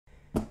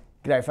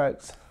G'day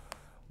folks,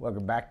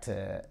 welcome back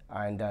to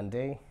Iron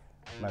Dundee.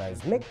 My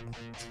name's Mick.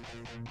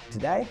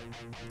 Today,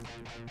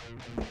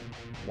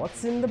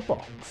 what's in the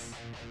box?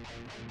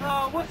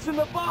 What's in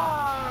the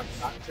box?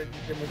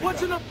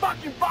 What's in the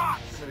fucking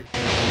box?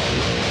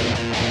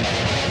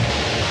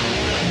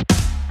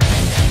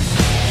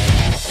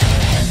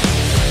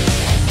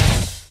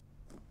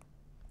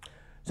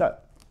 So,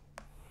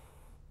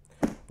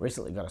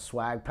 recently got a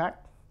swag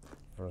pack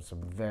from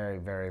some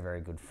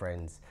very good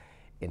friends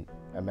in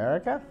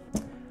America,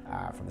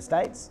 from the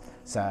States.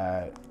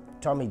 So,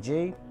 Tommy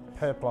G,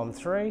 Purple on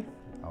 3,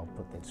 I'll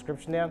put the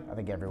description down. I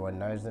think everyone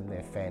knows them,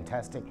 they're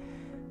fantastic.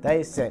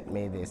 They sent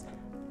me this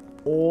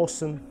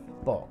awesome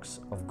box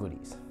of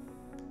goodies.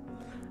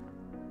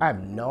 I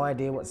have no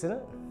idea what's in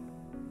it,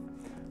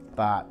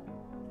 but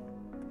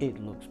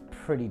it looks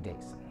pretty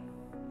decent.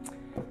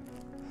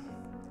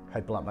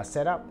 Hope you like my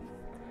setup.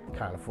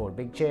 Can't afford a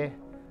big chair,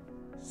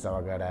 so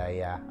I got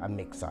a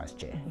mixed size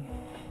chair.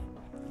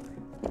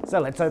 So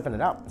let's open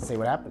it up and see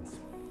what happens.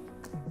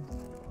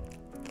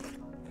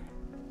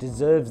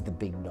 Deserves the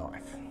big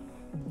knife.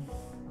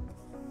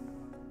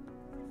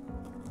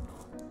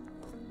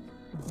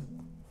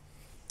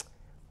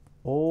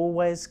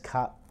 Always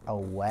cut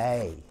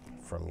away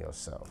from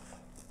yourself.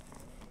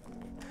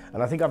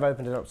 And I think I've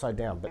opened it upside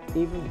down, but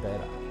even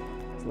better.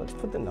 So let's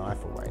put the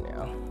knife away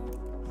now.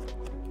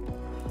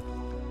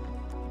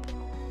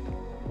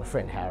 My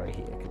friend Harry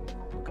here can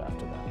look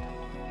after that.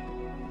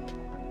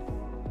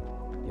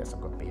 Yes,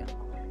 I've got beer.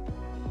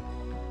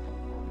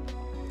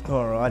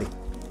 Alrighty.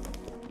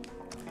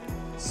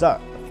 So,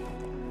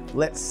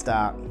 let's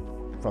start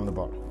from the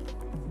bottom.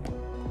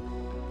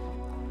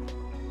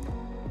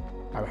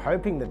 I'm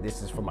hoping that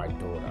this is for my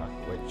daughter,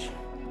 which,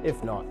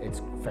 if not,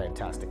 it's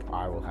fantastic.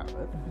 I will have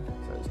it.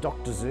 So it's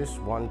Dr. Zeus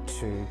 1,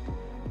 2,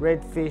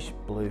 red fish,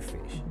 blue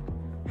fish.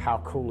 How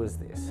cool is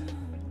this?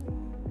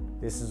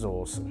 This is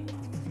awesome.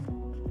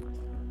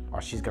 Oh,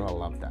 she's gonna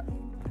love that.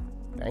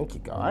 Thank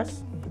you,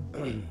 guys.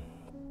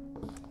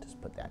 Just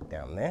put that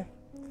down there.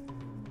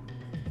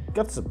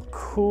 Got some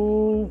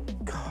cool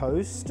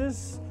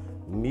coasters.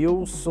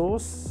 Mule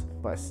sauce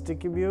by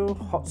Sticky Mule.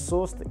 Hot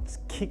sauce that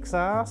kicks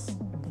ass.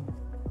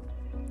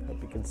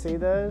 Hope you can see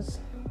those.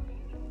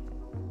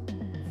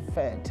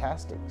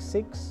 Fantastic.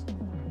 6.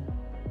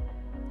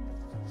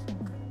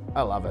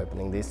 I love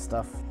opening this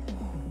stuff.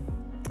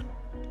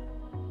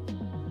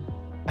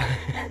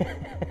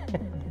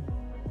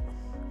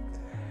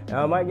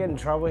 Now I might get in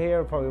trouble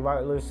here, I probably might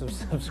lose some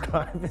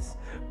subscribers,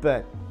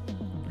 but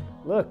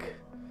look,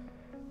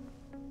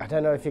 I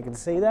don't know if you can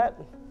see that,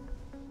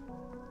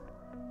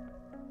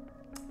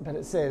 but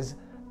it says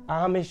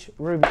Amish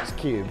Rubik's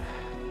Cube.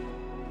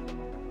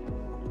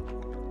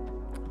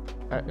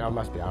 I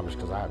must be Amish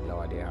because I have no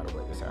idea how to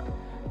work this out,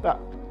 but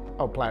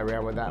I'll play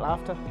around with that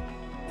after.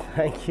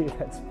 Thank you,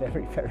 that's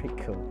very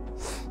cool.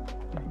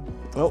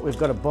 Oh, we've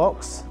got a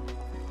box.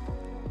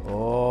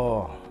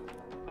 Oh,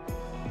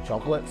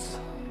 chocolates.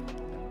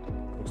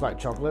 Looks like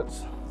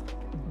chocolates.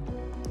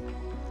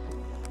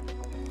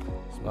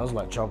 Smells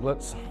like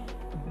chocolates.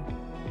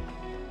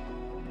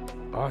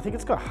 Oh, I think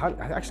it's got honey.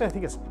 Actually, I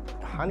think it's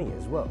honey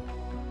as well.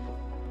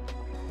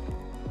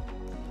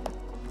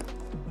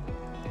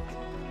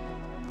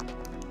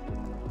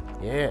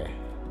 Yeah.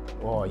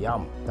 Oh,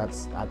 yum.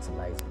 That's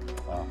amazing.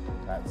 Oh,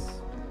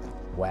 that's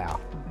wow.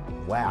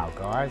 Wow,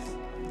 guys.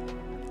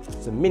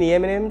 Some mini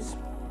M&Ms.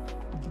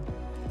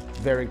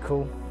 Very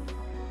cool.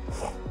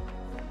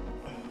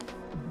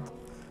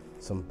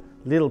 Some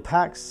little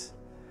packs.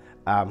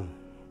 No,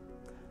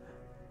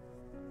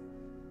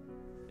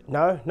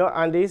 not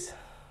undies.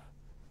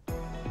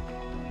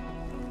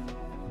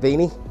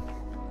 Beanie.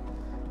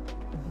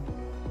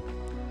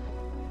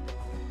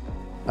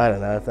 I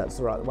don't know if that's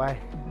the right way,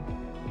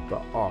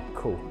 but oh,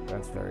 cool.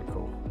 That's very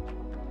cool.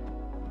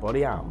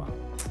 Body armor.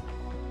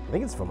 I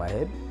think it's for my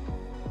head.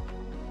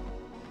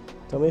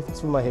 Tell me if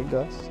it's for my head,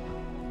 guys.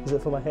 Is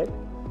it for my head?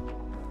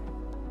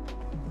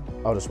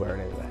 I'll just wear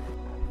it anyway.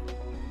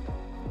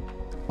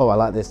 Oh, I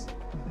like this.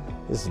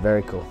 This is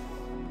very cool.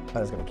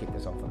 I'm just gonna keep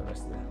this on for the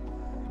rest of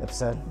the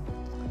episode.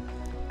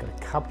 Got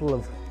a couple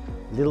of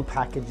little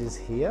packages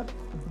here.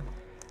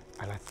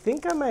 And I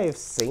think I may have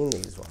seen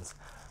these ones.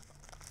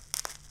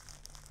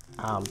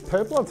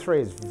 Purple on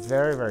 3 is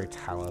very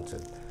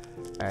talented.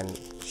 And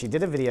she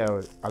did a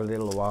video a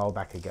little while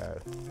back ago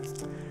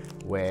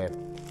where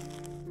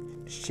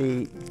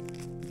she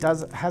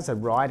has a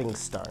writing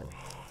stone.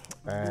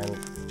 And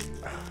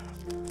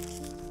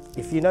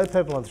if you know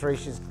Purple on 3,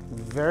 she's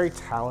very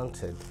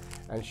talented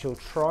and she'll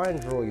try and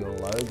draw your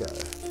logo.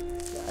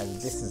 And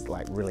this is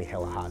like really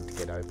hella hard to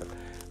get open.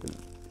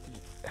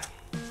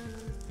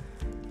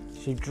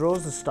 She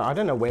draws the stone. I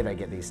don't know where they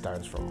get these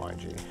stones from,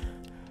 mind you.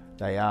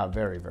 They are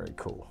very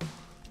cool.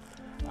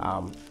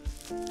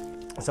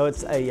 So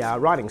it's a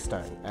writing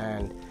stone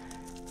and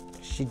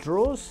she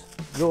draws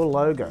your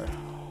logo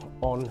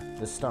on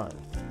the stone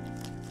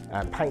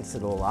and paints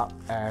it all up.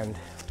 And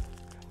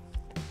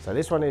so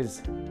this one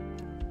is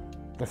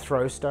the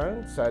throw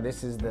stone. So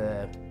this is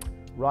the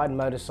ride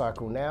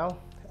motorcycle now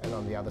and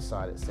on the other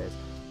side it says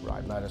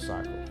ride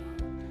motorcycle.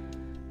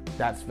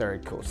 That's very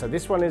cool. So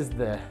this one is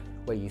the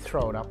where you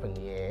throw it up in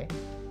the air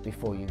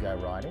before you go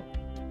riding.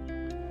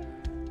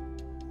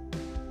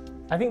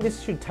 I think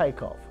this should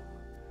take off.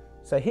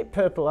 So hit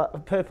Purple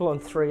on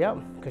 3 up,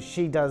 because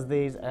she does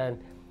these, and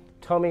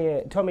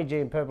Tommy G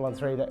and Purple on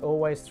 3, they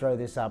always throw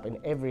this up in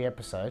every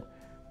episode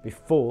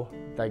before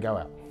they go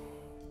out.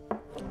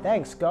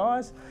 Thanks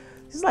guys.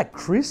 This is like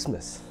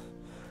Christmas.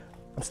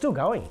 I'm still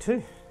going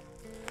too.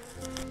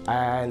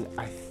 And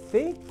I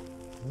think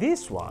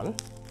this one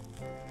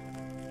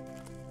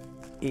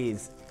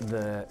is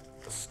the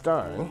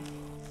stone.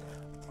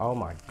 Oh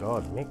my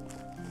God, Mick.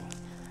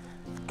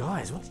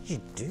 Guys, what did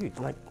you do?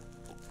 Like,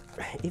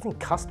 even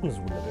customers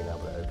wouldn't have been able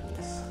to open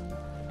this.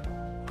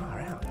 Far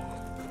out.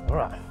 All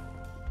right.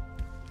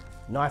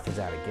 Knife is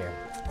out again.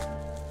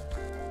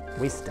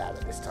 We stab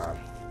it this time.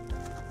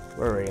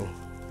 We're in.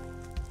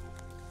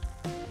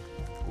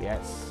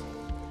 Yes.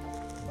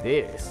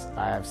 This,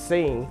 I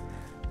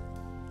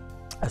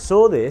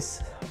saw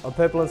this on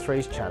Purple and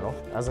 3's channel,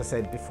 as I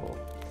said before,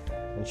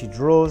 and she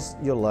draws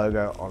your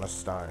logo on a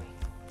stone.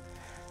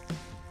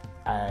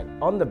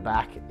 And on the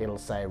back, it'll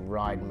say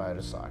ride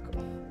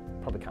motorcycle.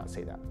 Probably can't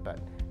see that, but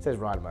it says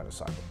ride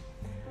motorcycle.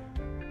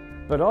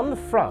 But on the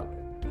front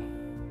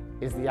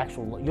is the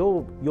actual,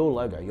 your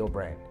logo, your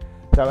brand.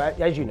 So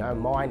as you know,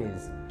 mine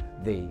is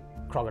the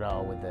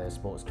crocodile with the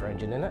Sportster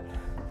engine in it.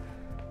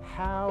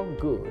 How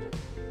good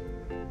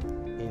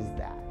is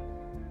that?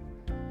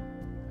 I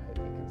hope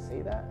you can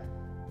see that.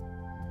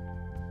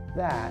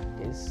 That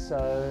is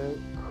so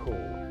cool.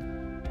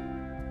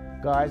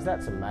 Guys,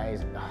 that's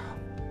amazing.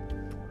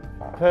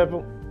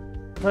 Purple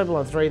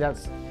on 3,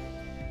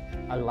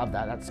 I love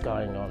that. That's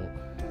going on,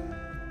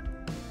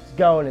 it's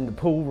going in the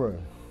pool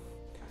room.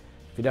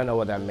 If you don't know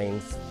what that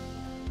means,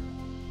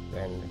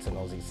 then it's an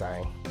Aussie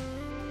saying.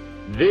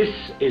 This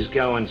is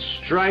going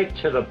straight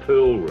to the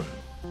pool room.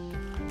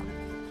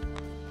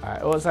 I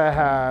also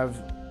have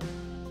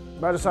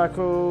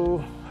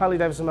motorcycle, Harley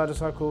Davidson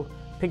motorcycle,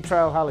 Pig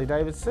Trail Harley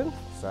Davidson.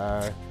 So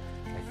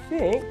I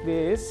think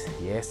this,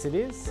 yes it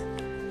is,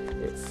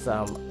 it's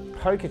some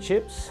poker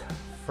chips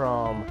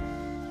from,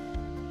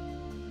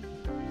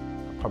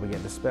 I'll probably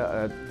get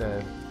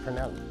the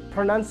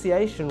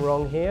pronunciation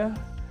wrong here,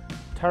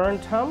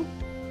 Tarantum,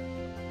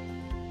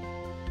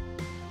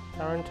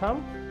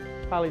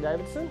 Harley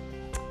Davidson,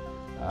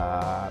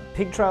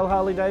 Pig Trail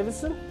Harley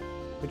Davidson,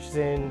 which is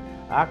in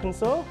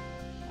Arkansas.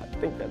 I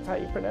think that's how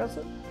you pronounce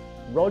it.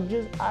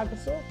 Rogers,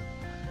 Arkansas.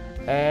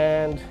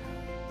 And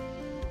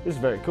this is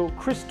very cool.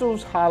 Crystal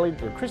Harley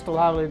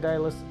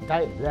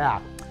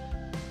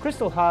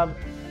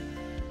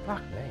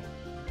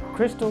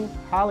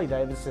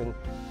Davidson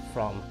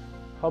from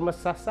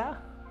Homosassa,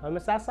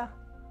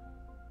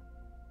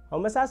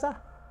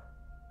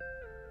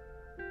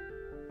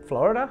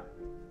 Florida.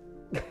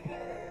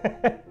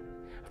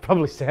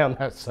 Probably sound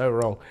that so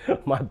wrong.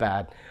 My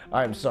bad.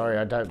 I am sorry,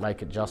 I don't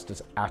make it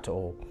justice at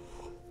all.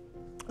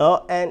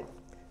 Oh, and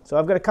so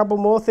I've got a couple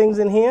more things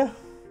in here.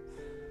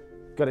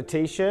 Got a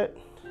t-shirt.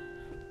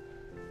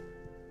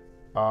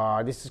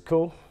 Oh, this is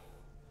cool.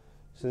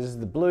 So this is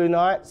the Blue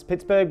Knights,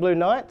 Pittsburgh Blue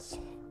Knights.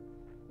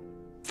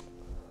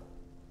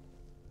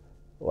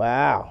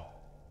 Wow.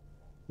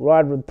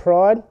 Ride with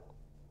pride.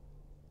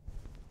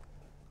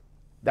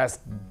 That's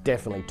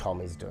definitely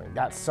Tommy's doing.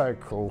 That's so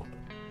cool.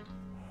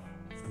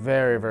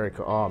 Very, very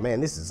cool. Oh man,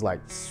 this is like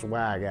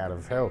swag out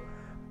of hell.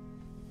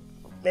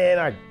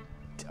 Man,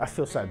 I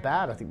feel so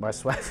bad. I think my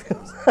swag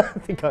feels, I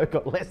think I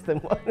got less than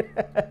one.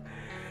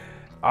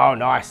 Oh,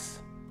 nice.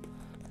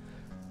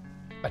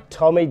 A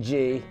Tommy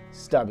G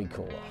stubby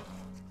cooler.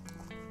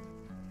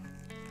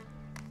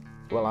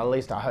 Well, at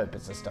least I hope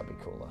it's a stubby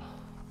cooler,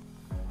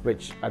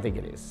 which I think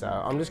it is. So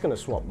I'm just gonna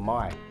swap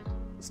my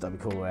stubby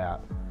cooler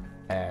out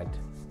and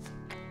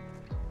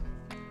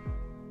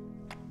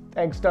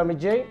thanks, Tommy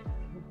G.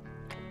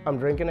 I'm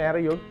drinking off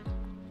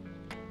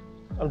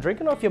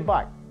your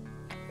bike.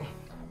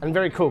 And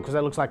very cool, because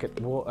that looks like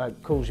it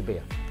cools your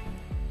beer.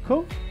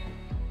 Cool?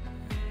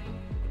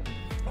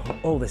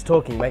 All this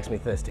talking makes me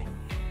thirsty.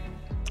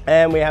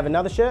 And we have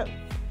another shirt.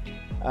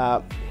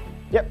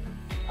 Yep,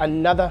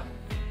 another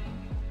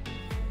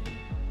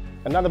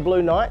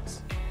Blue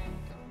Knights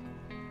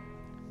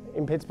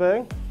in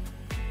Pittsburgh.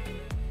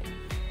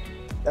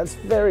 That's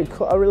very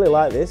cool. I really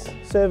like this.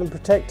 Serve and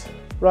protect,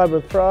 ride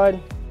with pride.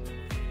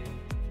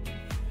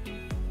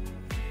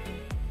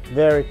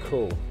 Very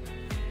cool.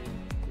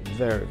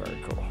 Very, very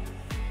cool.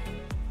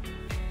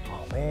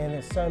 Oh man,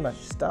 there's so much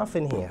stuff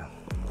in here.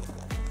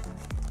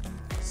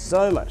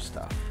 So much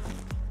stuff.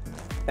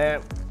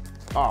 And,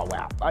 oh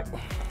wow.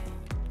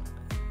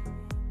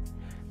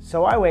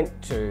 So I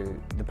went to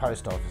the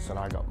post office and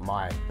I got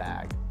my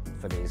bag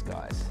for these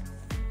guys.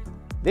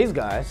 These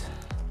guys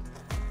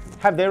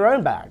have their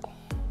own bag.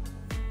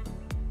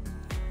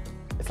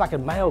 It's like a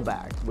mail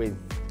bag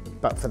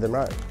but for their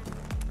own.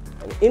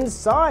 And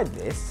inside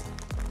this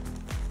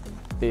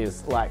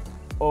is like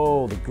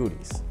all the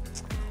goodies.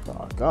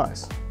 Oh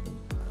guys.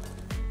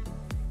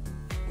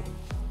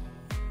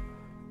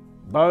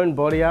 bone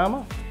body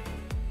armor.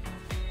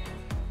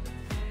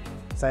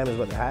 Same as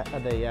what the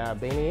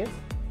beanie is.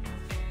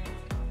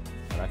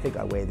 And I think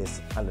I wear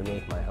this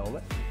underneath my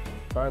helmet.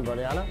 Bone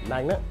body armor,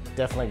 magnet,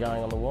 definitely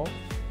going on the wall.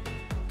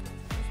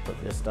 Let's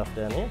put this stuff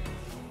down here.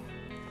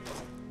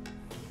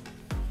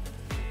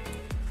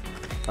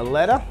 A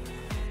letter,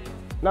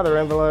 another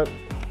envelope,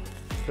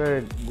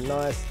 very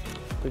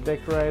nicely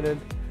decorated.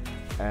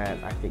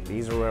 And I think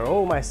these are where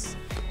all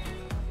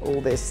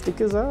their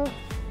stickers are. Oh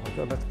my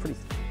God, that's pretty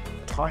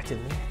tight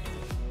in there.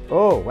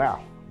 Oh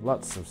wow,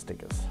 lots of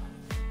stickers.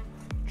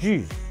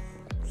 Jeez,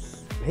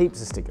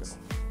 heaps of stickers.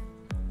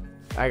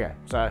 Okay,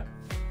 so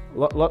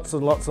lots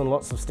and lots and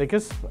lots of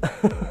stickers.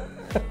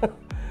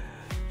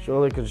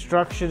 Surely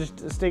construction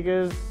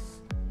stickers.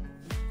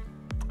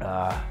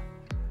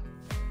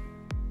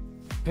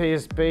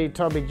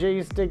 PSPTommy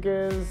G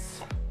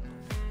stickers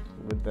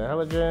with the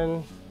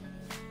halogen.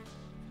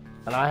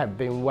 And I have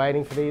been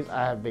waiting for these.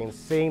 I have been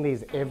seeing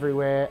these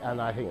everywhere,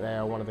 and I think they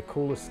are one of the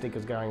coolest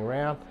stickers going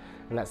around,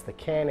 and that's the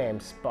Can-Am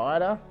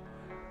Spider.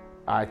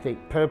 I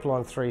think purple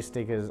on 3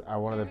 stickers are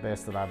one of the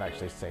best that I've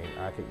actually seen.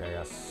 I think they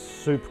are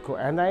super cool,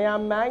 and they are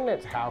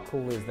magnets. How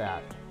cool is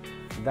that?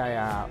 They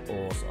are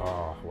awesome.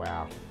 Oh,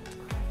 wow.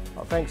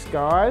 Well, thanks,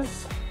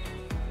 guys.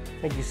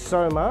 Thank you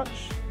so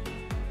much.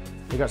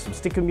 We got some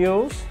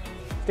stickers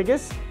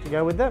to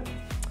go with that.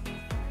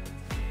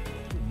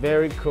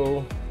 Very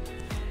cool.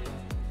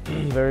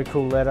 Very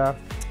cool letter.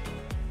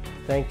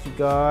 Thank you,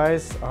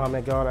 guys. Oh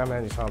my God, how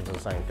many times I'm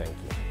saying thank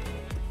you?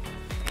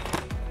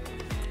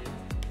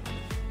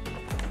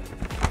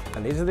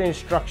 And these are the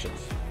instructions.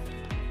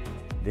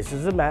 This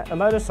is a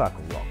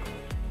motorcycle lock.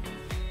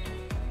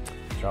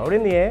 Throw it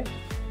in the air.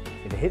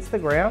 If it hits the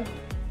ground,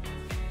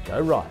 go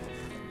right.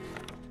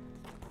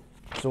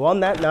 So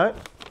on that note,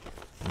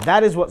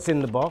 that is what's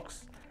in the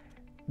box.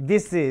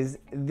 This is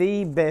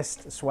the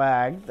best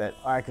swag that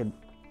I could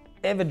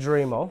ever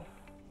dream of.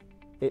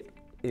 It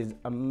is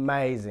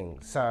amazing.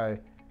 So,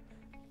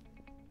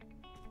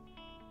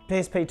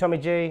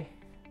 PSPTommy G,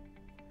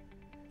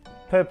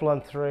 purple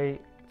on 3,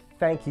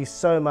 thank you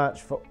so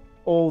much for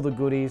all the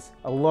goodies.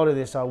 A lot of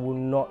this I will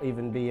not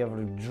even be able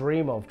to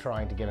dream of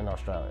trying to get in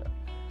Australia.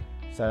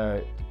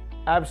 So,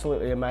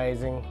 absolutely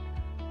amazing.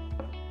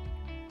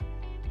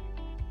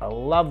 I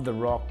love the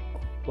rock.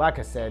 Like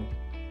I said,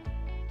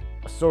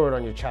 I saw it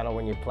on your channel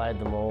when you played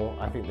them all.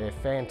 I think they're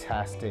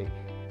fantastic.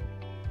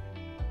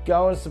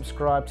 Go and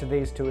subscribe to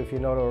these two if you're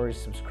not already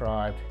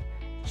subscribed.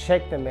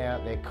 Check them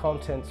out, their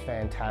content's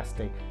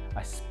fantastic.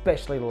 I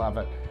especially love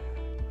it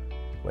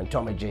when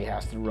Tommy G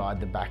has to ride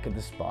the back of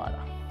the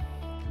Spider.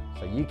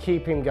 So you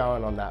keep him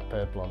going on that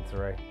purple on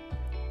 3.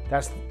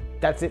 That's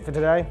it for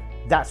today.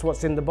 That's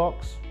what's in the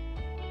box.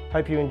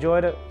 Hope you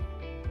enjoyed it.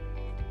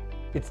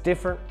 It's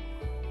different.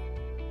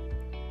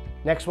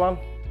 Next one,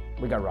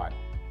 we go right.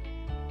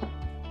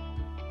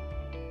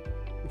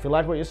 If you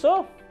like what you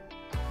saw,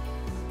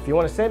 if you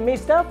want to send me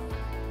stuff,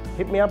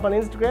 hit me up on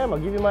Instagram. I'll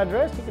give you my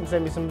address. You can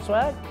send me some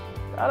swag.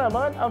 I don't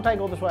mind. I'll take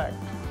all the swag.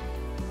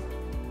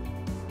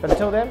 But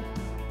until then,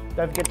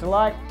 don't forget to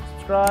like,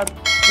 subscribe,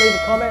 leave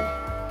a comment.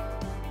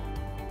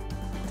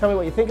 Tell me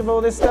what you think of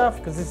all this stuff,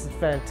 because this is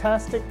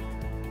fantastic.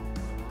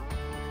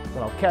 And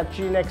I'll catch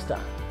you next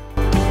time.